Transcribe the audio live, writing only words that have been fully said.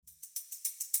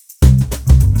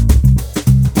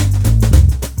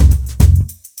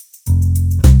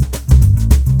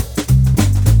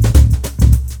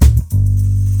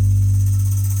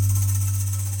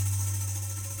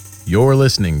You're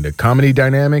listening to Comedy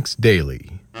Dynamics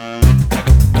Daily.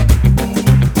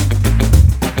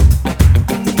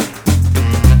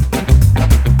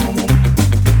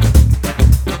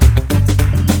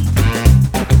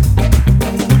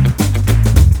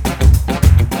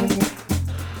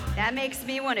 That makes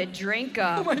me want to drink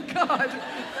up. Oh my God.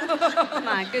 Come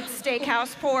on, good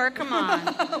steakhouse pour, come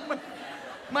on.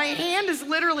 My hand is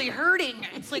literally hurting.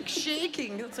 It's like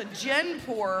shaking. It's a Gen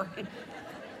pour.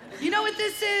 You know what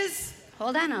this is?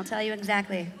 Hold on, I'll tell you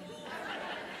exactly.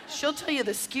 She'll tell you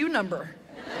the SKU number.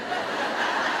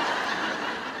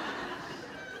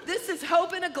 This is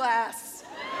Hope in a Glass.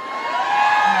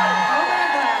 Hope in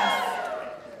a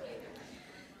Glass.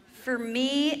 For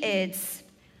me, it's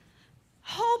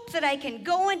hope that I can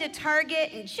go into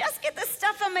Target and just get the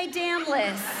stuff on my damn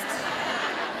list.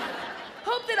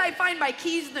 Hope that I find my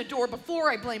keys in the door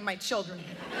before I blame my children.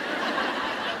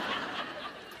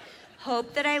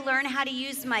 Hope that I learn how to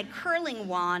use my curling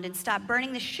wand and stop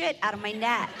burning the shit out of my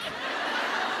neck.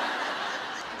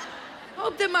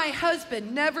 Hope that my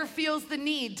husband never feels the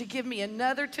need to give me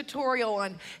another tutorial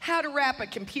on how to wrap a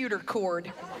computer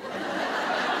cord.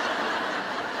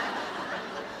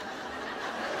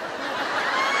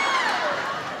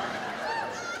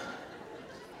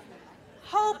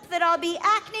 Hope that I'll be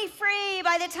acne-free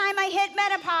by the time I hit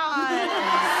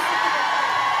menopause.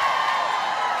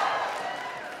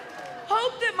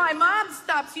 Hope that my mom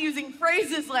stops using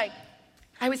phrases like,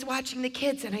 I was watching the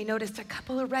kids and I noticed a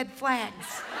couple of red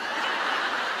flags.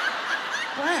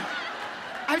 What?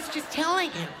 I was just telling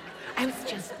you. I was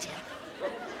just telling.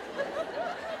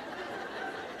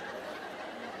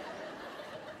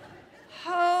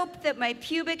 Hope that my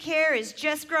pubic hair is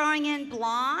just growing in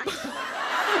blonde.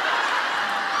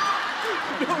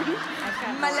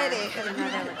 My lady.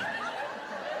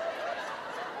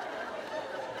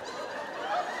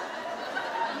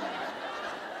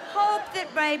 Hope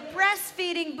that my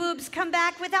breastfeeding boobs come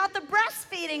back without the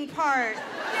breastfeeding part.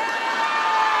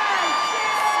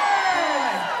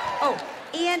 Oh,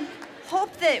 and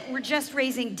hope that we're just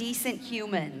raising decent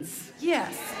humans.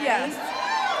 Yes, yes.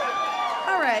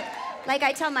 All right. Like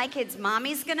I tell my kids,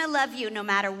 mommy's gonna love you no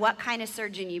matter what kind of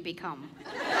surgeon you become.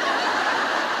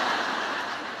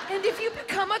 And if you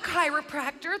become a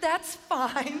chiropractor, that's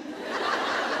fine.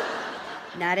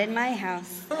 Not in my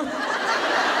house.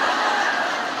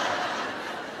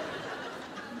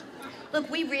 Look,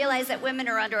 we realize that women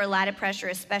are under a lot of pressure,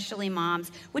 especially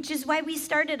moms, which is why we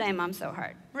started I Mom So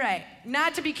Hard. Right.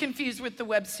 Not to be confused with the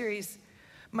web series,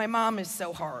 My Mom Is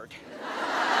So Hard.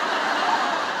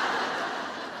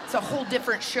 It's a whole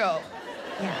different show.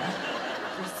 Yeah.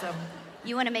 There's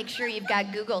You want to make sure you've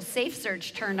got Google Safe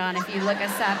Search turned on if you look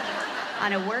us up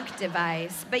on a work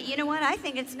device. But you know what? I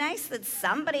think it's nice that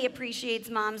somebody appreciates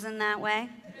moms in that way.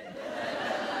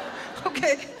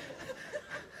 Okay.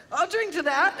 I'll drink to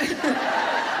that.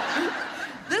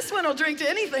 This one will drink to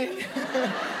anything.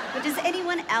 But does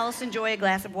anyone else enjoy a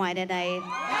glass of wine at night?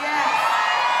 Yes.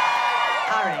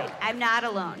 All right, I'm not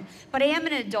alone. But I am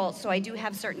an adult, so I do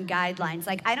have certain guidelines.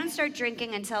 Like, I don't start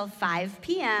drinking until 5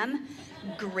 p.m.,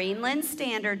 Greenland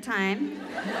Standard Time.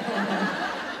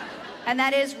 And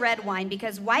that is red wine,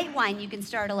 because white wine you can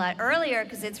start a lot earlier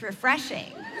because it's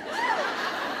refreshing.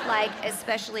 Like,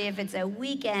 especially if it's a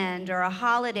weekend or a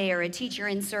holiday or a teacher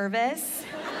in service.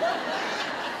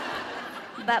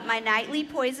 But my nightly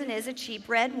poison is a cheap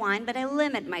red wine, but I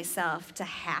limit myself to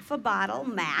half a bottle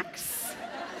max.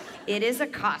 It is a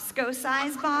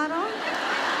Costco-size bottle.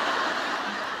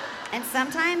 And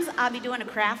sometimes I'll be doing a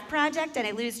craft project and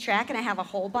I lose track and I have a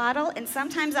whole bottle. And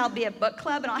sometimes I'll be at book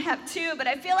club and I'll have 2, but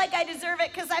I feel like I deserve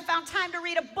it because I found time to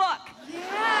read a book.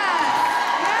 Yes.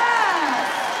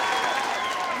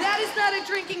 That is not a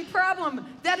drinking problem.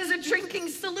 That is a drinking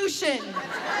solution.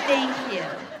 Thank you.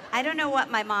 I don't know what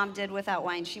my mom did without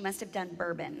wine. She must have done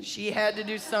bourbon. She had to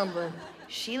do something.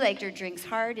 She liked her drinks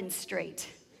hard and straight,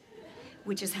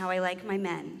 which is how I like my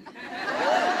men.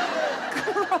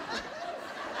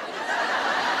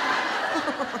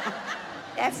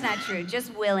 That's not true.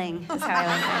 Just willing is how I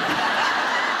like them.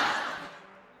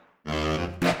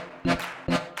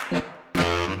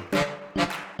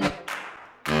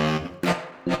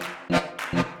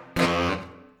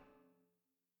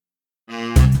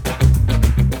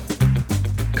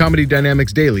 Comedy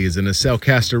Dynamics Daily is an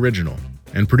Acelcast original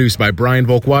and produced by Brian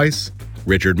Volkweiss,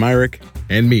 Richard Myrick,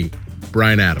 and me,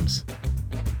 Brian Adams.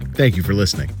 Thank you for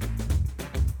listening.